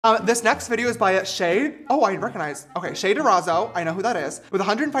This next video is by Shay. Oh, I recognize. Okay, Shay DeRazzo. I know who that is. With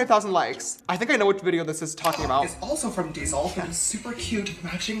 105,000 likes. I think I know which video this is talking about. It's also from Diesel. Yeah. Super cute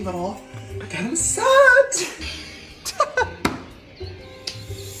matching little denim set.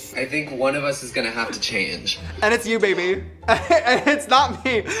 I think one of us is gonna have to change. And it's you, baby. And it's not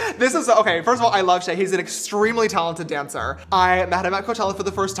me. This is, okay, first of all, I love Shay. He's an extremely talented dancer. I met him at Coachella for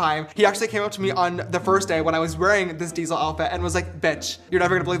the first time. He actually came up to me on the first day when I was wearing this Diesel outfit and was like, bitch, you're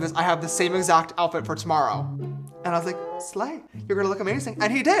never gonna believe this. I have the same exact outfit for tomorrow. And I was like, slay, you're gonna look amazing.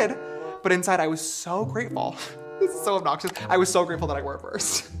 And he did. But inside, I was so grateful. This is so obnoxious. I was so grateful that I wore it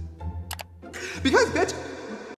first. Because, bitch,